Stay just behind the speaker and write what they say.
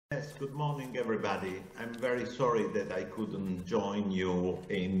good morning, everybody. I'm very sorry that I couldn't join you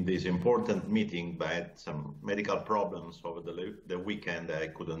in this important meeting, but I had some medical problems over the weekend. I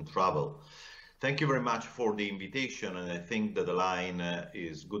couldn't travel. Thank you very much for the invitation, and I think that the line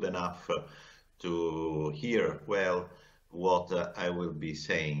is good enough to hear well what I will be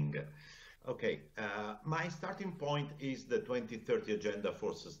saying. Okay, my starting point is the 2030 Agenda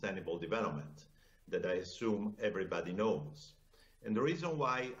for Sustainable Development that I assume everybody knows. And the reason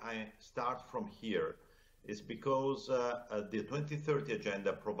why I start from here is because the 2030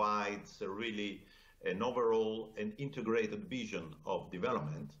 Agenda provides really an overall and integrated vision of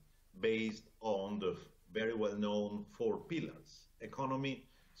development based on the very well-known 4 pillars: economy,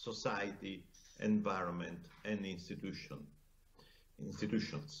 society, environment, and institutions.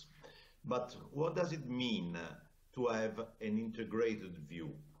 But what does it mean to have an integrated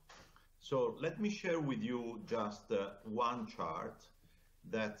view? So let me share with you just one chart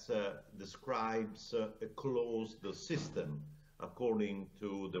that describes a closed system according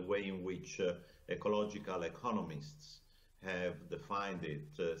to the way in which ecological economists have defined it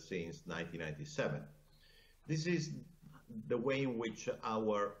since 1997. This is the way in which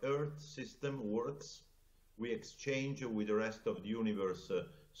our Earth system works. We exchange with the rest of the universe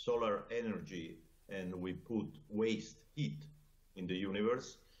solar energy, and we put waste heat in the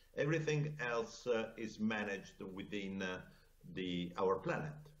universe. Everything else is managed within our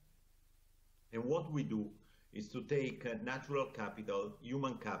planet. And what we do is to take natural capital,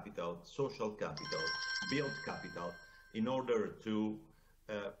 human capital, social capital, build capital in order to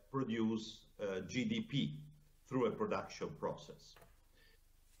produce GDP through a production process.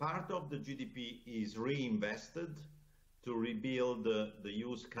 Part of the GDP is reinvested to rebuild the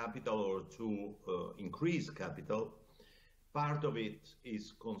used capital or to increase capital. Part of it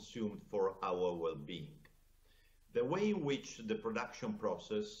is consumed for our well-being. The way in which the production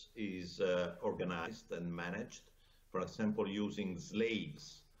process is organized and managed, for example, using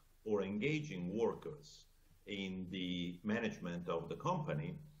slaves or engaging workers in the management of the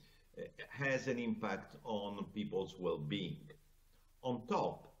company, has an impact on people's well-being. On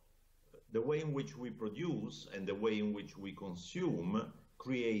top, the way in which we produce and the way in which we consume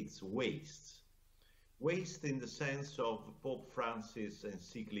creates waste. Waste in the sense of Pope Francis'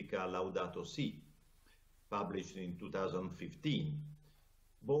 encyclica Laudato Si, published in 2015,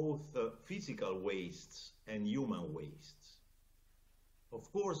 both physical wastes and human wastes.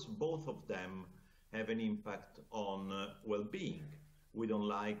 Of course, both of them have an impact on well-being. We don't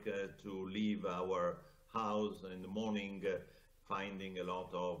like to leave our house in the morning finding a lot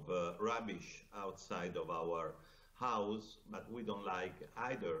of rubbish outside of our house, but we don't like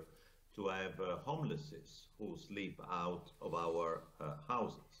either to have homelesses who sleep out of our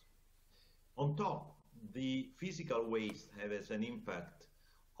houses. On top, the physical waste has an impact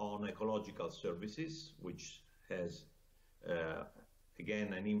on ecological services, which has,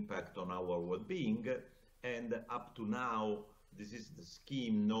 again, an impact on our well-being. And up to now, this is the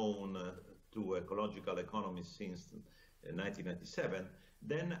scheme known to ecological economists since 1997.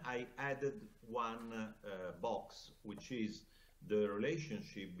 Then I added one box, which is the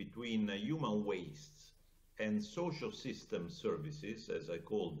relationship between human wastes and social system services, as I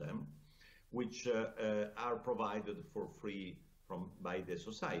call them, which are provided for free by the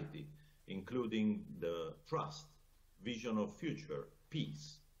society, including the trust, vision of future,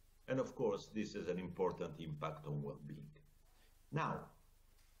 peace. And of course, this is an important impact on well-being. Now,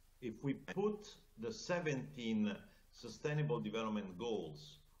 if we put the 17 Sustainable Development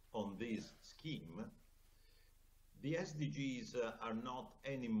Goals on this scheme, the SDGs are not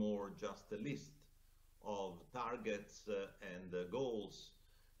anymore just a list of targets and goals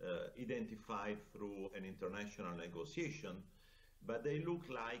identified through an international negotiation, but they look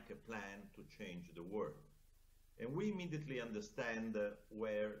like a plan to change the world. And we immediately understand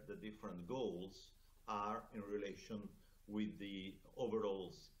where the different goals are in relation with the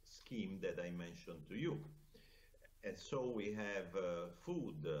overall scheme that I mentioned to you. And so we have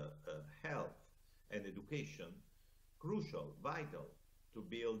food, health, and education, crucial, vital to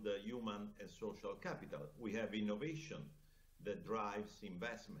build human and social capital. We have innovation that drives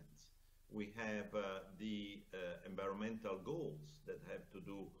investments. We have the environmental goals that have to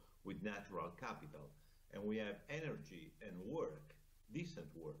do with natural capital. And we have energy and work,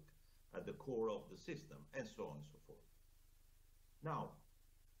 decent work, at the core of the system, and so on and so forth. Now,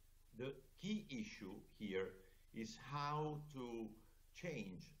 the key issue here is how to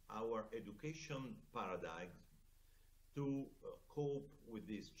change our education paradigm to cope with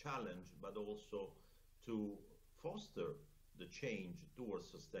this challenge, but also to foster the change towards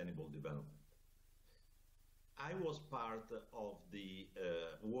sustainable development. I was part of the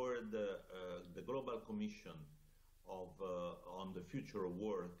the Global Commission on the Future of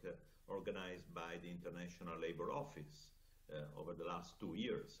Work organized by the International Labour Office over the last 2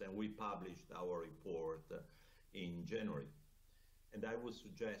 years, and we published our report in January. And I would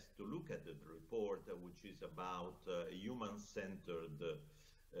suggest to look at the report, which is about a human-centered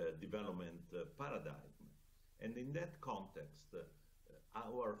development paradigm. And in that context,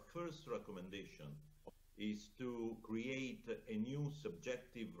 our first recommendation is to create a new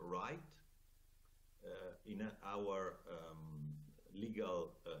subjective right in our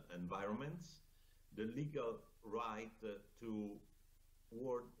legal environments, the legal right to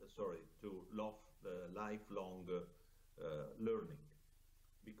lifelong learning,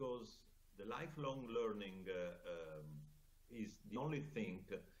 because the lifelong learning is the only thing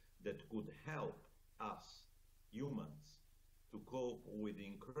that could help us humans to cope with the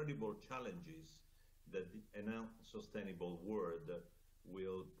incredible challenges that an unsustainable world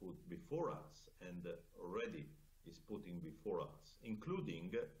will put before us and already is putting before us,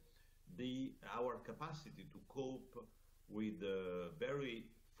 including our capacity to cope with very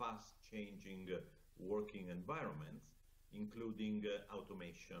fast changing working environments, including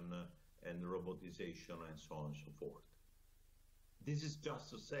automation and robotization and so on and so forth. This is just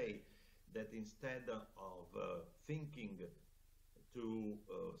to say that instead of thinking to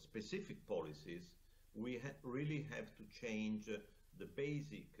specific policies, we really have to change the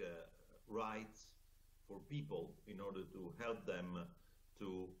basic rights for people in order to help them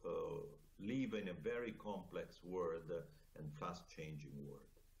to live in a very complex world and fast-changing world.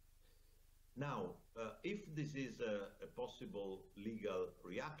 Now, if this is a possible legal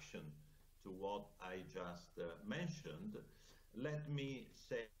reaction to what I just mentioned, let me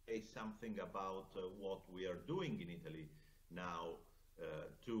say something about what we are doing in Italy now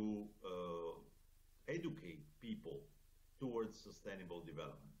to educate people towards sustainable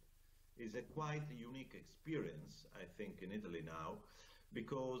development. It's a quite unique experience, I think, in Italy now,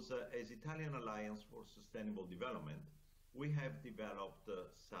 because as Italian Alliance for Sustainable Development, we have developed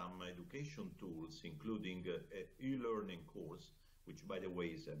some education tools, including an e-learning course, which, by the way,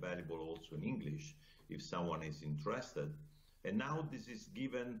 is available also in English if someone is interested. And now this is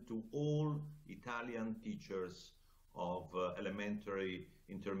given to all Italian teachers of elementary,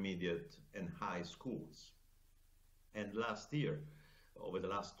 intermediate, and high schools. And last year, over the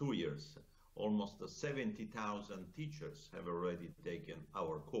last 2 years, almost 70,000 teachers have already taken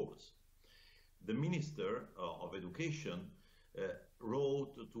our course. The Minister of Education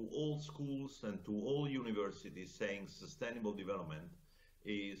wrote to all schools and to all universities saying sustainable development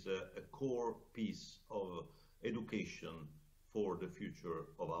is a core piece of education for the future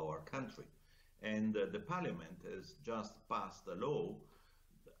of our country. And the Parliament has just passed a law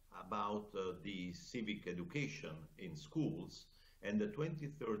about the civic education in schools, and the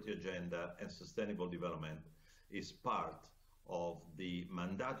 2030 Agenda and Sustainable Development is part of the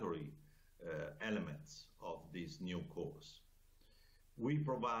mandatory elements of this new course. We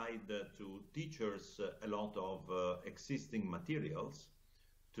provide to teachers a lot of existing materials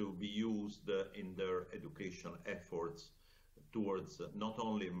to be used in their education efforts towards not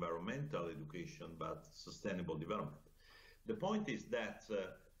only environmental education but sustainable development. The point is that,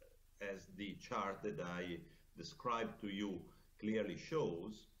 as the chart that I described to you clearly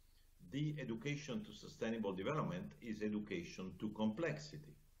shows, the education to sustainable development is education to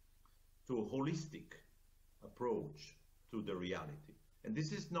complexity, to a holistic approach to the reality. And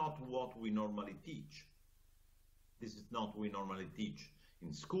this is not what we normally teach. This is not what we normally teach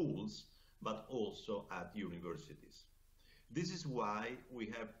in schools, but also at universities. This is why we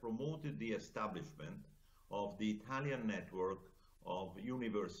have promoted the establishment of the Italian network of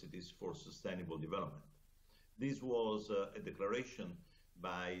universities for sustainable development. This was a declaration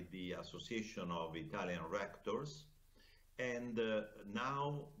by the Association of Italian Rectors, and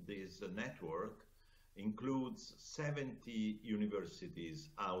now this network includes 70 universities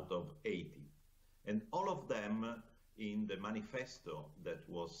out of 80. And all of them in the manifesto that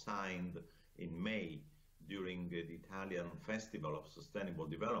was signed in May during the Italian Festival of Sustainable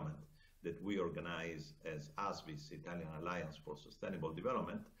Development that we organize as ASVIS, Italian Alliance for Sustainable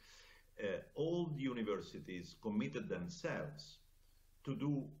Development, all the universities committed themselves to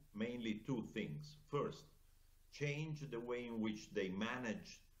do mainly two things. First, change the way in which they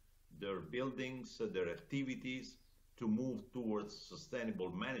manage their buildings, their activities, to move towards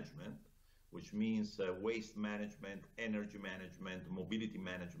sustainable management, which means waste management, energy management, mobility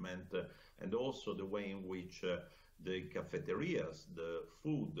management, and also the way in which the cafeterias, the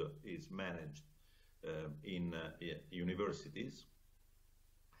food is managed in universities.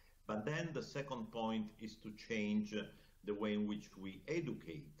 But then the second point is to change the way in which we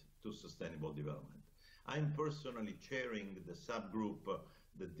educate to sustainable development. I'm personally chairing the subgroup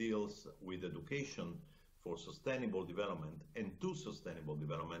that deals with education for sustainable development and to sustainable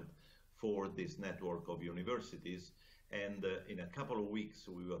development for this network of universities. And in a couple of weeks,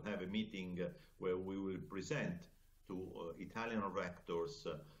 we will have a meeting where we will present to Italian rectors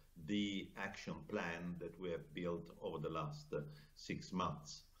the action plan that we have built over the last 6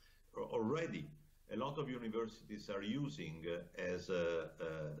 months. Already, a lot of universities are using as a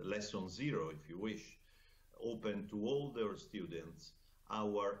lesson zero, if you wish, open to all their students,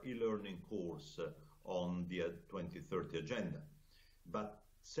 our e-learning course on the 2030 agenda. But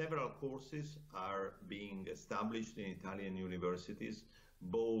several courses are being established in Italian universities,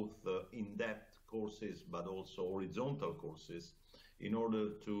 both in-depth courses but also horizontal courses, in order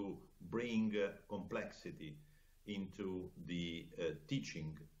to bring complexity into the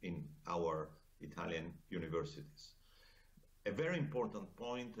teaching in our Italian universities. A very important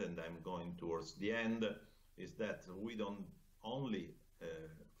point, and I'm going towards the end, is that we don't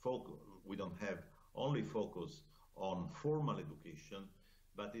have only focus on formal education,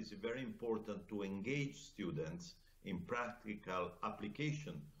 but it's very important to engage students in practical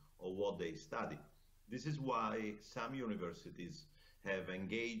application of what they study. This is why some universities have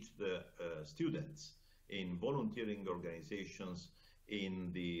engaged students in volunteering organizations,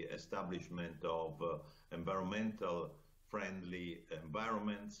 in the establishment of environmental friendly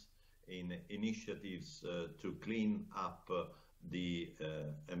environments, in initiatives to clean up the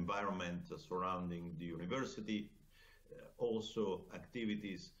environment surrounding the university, also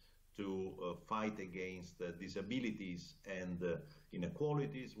activities to fight against disabilities and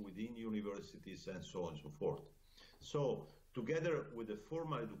inequalities within universities, and so on and so forth. So together with the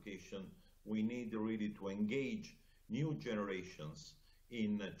formal education, we need really to engage new generations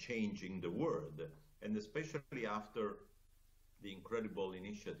in changing the world, and especially after the incredible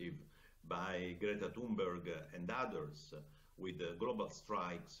initiative by Greta Thunberg and others with the global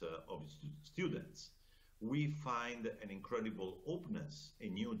strikes of students, we find an incredible openness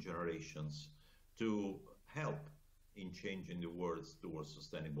in new generations to help in changing the world towards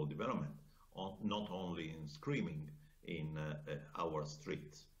sustainable development, not only in screaming in our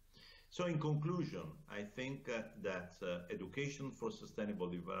streets. So in conclusion, I think that education for sustainable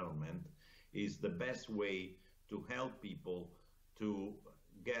development is the best way to help people to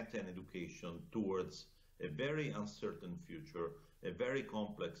get an education towards a very uncertain future, a very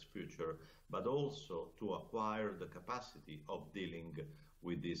complex future, but also to acquire the capacity of dealing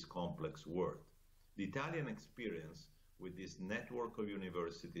with this complex world. The Italian experience with this network of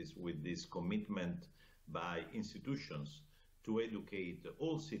universities, with this commitment by institutions to educate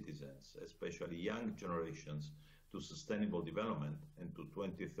all citizens, especially young generations, to sustainable development and to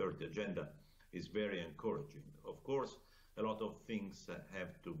 2030 agenda is very encouraging. Of course, a lot of things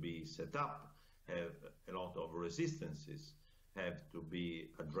have to be set up, a lot of resistances have to be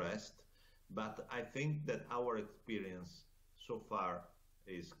addressed, but I think that our experience so far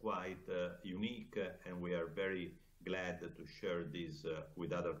is quite unique, and we are very glad to share this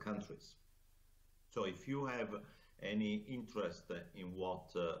with other countries. So if you have any interest in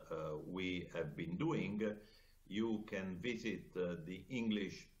what we have been doing, you can visit the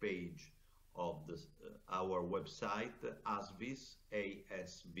English page of our website, asvis,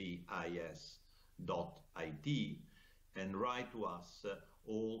 asvis.it, and write to us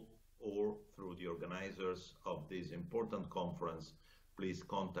or through the organizers of this important conference. Please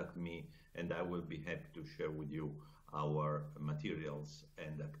contact me and I will be happy to share with you our materials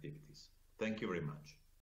and activities. Thank you very much.